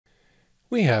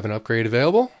We have an upgrade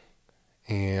available,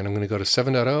 and I'm going to go to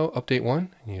 7.0 update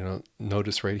 1.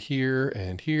 Notice right here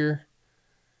and here.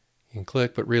 You can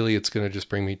click, but really it's going to just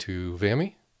bring me to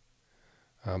VAMI.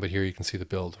 But here you can see the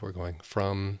build. We're going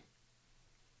from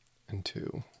and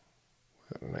to.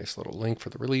 Got a nice little link for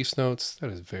the release notes.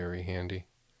 That is very handy.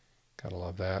 Gotta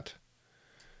love that.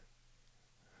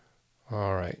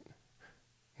 All right.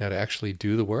 Now to actually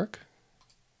do the work.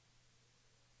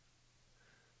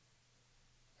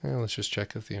 Let's just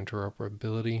check if the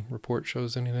interoperability report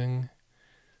shows anything.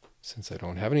 Since I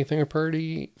don't have anything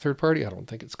third party, I don't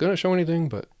think it's going to show anything,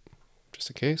 but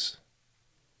just in case.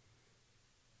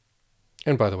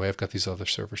 And by the way, I've got these other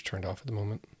servers turned off at the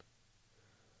moment.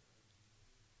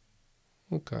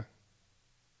 Okay.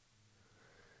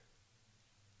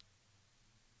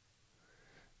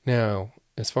 Now,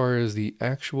 as far as the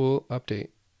actual update,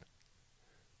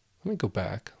 let me go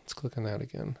back. Let's click on that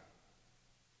again.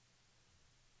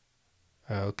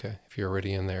 Okay, if you're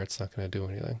already in there, it's not going to do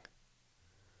anything.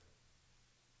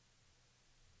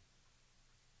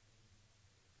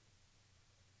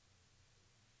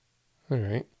 All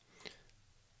right.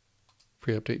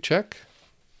 Pre-update check.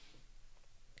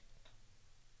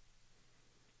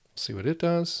 See what it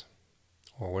does,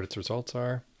 or what its results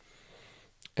are.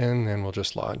 And then we'll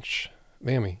just launch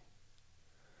VAMI.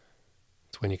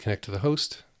 It's when you connect to the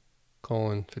host,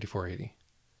 :5480.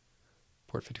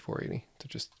 Port 5480 to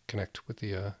just connect with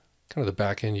the kind of the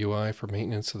back-end UI for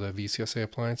maintenance of the VCSA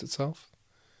appliance itself.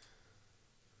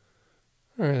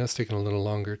 All right, that's taking a little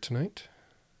longer tonight.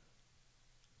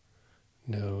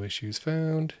 No issues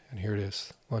found, and here it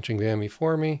is, launching VAMI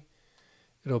for me.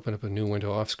 It opened up a new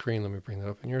window off screen. Let me bring that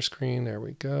up on your screen. There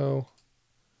we go.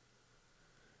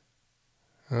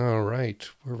 All right,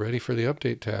 we're ready for the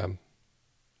update tab.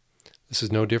 This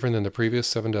is no different than the previous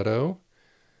 7.0.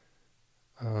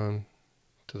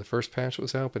 To the first patch that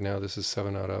was out, but now this is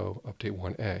 7.0 update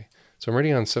 1A. So I'm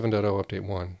already on 7.0 update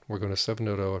 1. We're going to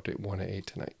 7.0 update 1A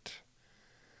tonight.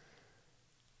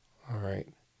 All right.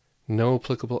 No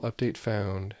applicable update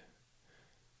found.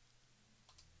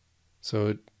 So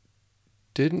it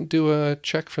didn't do a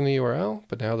check from the URL,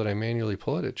 but now that I manually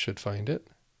pull it, it should find it.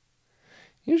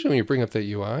 Usually when you bring up that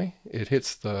UI, it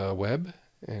hits the web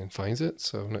and finds it,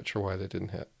 so I'm not sure why that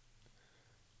didn't hit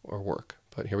or work,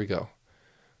 but here we go.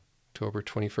 October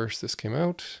 21st, this came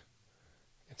out.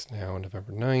 It's now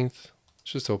November 9th. Let's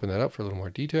just open that up for a little more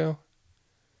detail.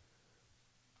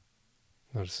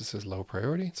 Notice this is low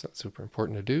priority. It's not super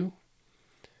important to do.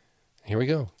 And here we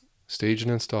go. Stage and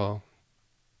install.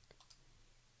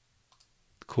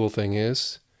 The cool thing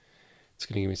is, it's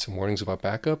going to give me some warnings about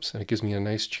backups, and it gives me a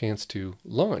nice chance to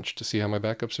launch to see how my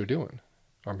backups are doing.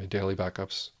 Are my daily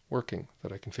backups working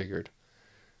that I configured?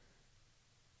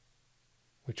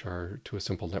 Which are to a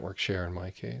simple network share in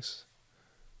my case.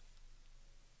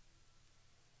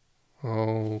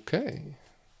 Okay.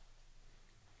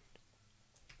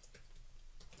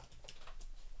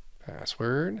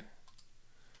 Password.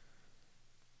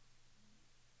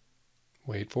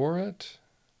 Wait for it.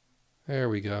 There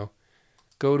we go.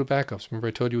 Go to backups. Remember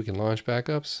I told you we can launch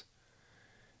backups?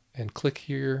 And click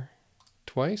here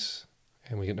twice,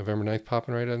 and we get November 9th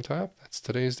popping right on top. That's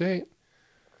today's date.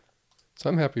 So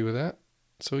I'm happy with that.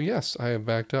 So yes, I have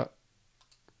backed up.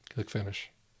 Click finish.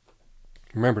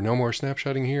 Remember, no more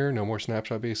snapshotting here, no more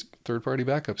snapshot-based third-party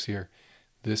backups here.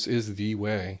 This is the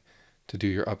way to do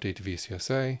your update to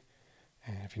VCSA.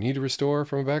 And if you need to restore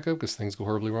from a backup because things go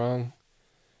horribly wrong,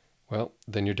 well,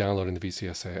 then you're downloading the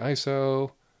VCSA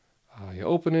ISO. You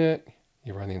open it,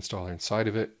 you run the installer inside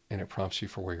of it, and it prompts you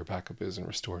for where your backup is and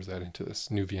restores that into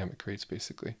this new VM it creates,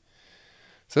 basically.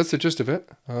 So that's the gist of it.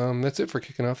 That's it for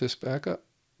kicking off this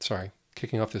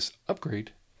kicking off this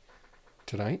upgrade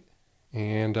tonight.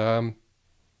 And,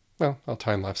 well, I'll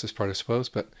time-lapse this part, I suppose,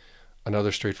 but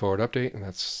another straightforward update, and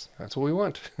that's what we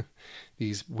want.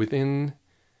 These within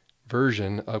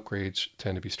version upgrades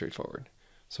tend to be straightforward.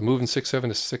 So moving 6.7 to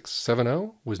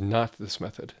 6.7.0 was not this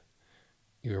method.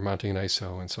 You were mounting an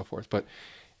ISO and so forth, but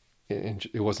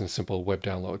it wasn't a simple web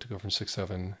download to go from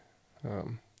 6.7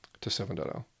 to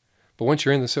 7.0. But once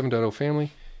you're in the 7.0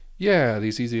 family, yeah,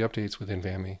 these easy updates within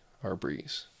VAMI are a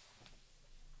breeze.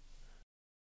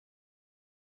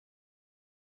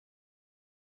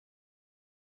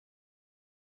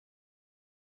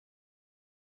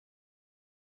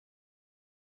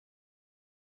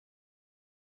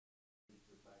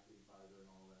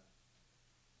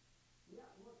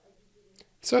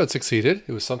 So it succeeded.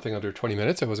 It was something under 20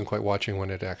 minutes. I wasn't quite watching when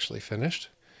it actually finished.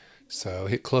 So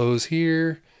hit close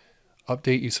here.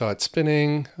 Update, you saw it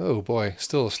spinning. Oh boy,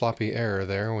 still a sloppy error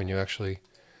there when you actually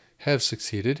have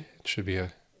succeeded. It should be a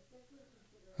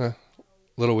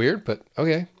A little weird, but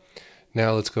okay.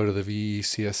 Now let's go to the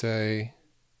VCSA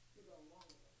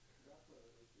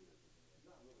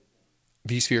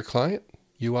vSphere client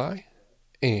UI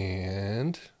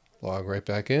and log right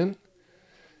back in.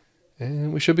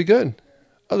 And we should be good.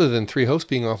 Other than 3 hosts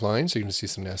being offline, so you can see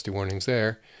some nasty warnings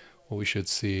there, what we should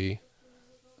see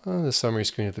on the summary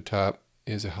screen at the top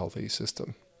is a healthy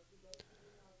system.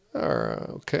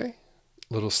 Okay.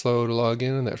 A little slow to log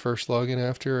in that first login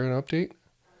after an update.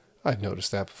 I've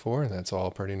noticed that before, and that's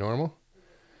all pretty normal.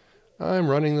 I'm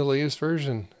running the latest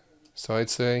version, so I'd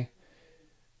say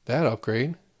that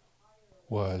upgrade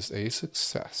was a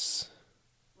success.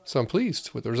 So I'm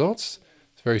pleased with the results.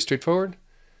 It's very straightforward.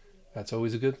 That's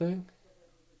always a good thing.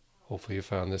 Hopefully you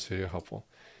found this video helpful.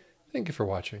 Thank you for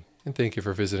watching, and thank you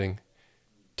for visiting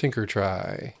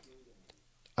TinkerTry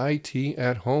IT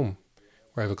at Home,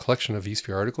 where I have a collection of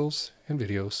vSphere articles and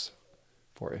videos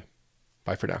for you.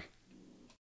 Bye for now.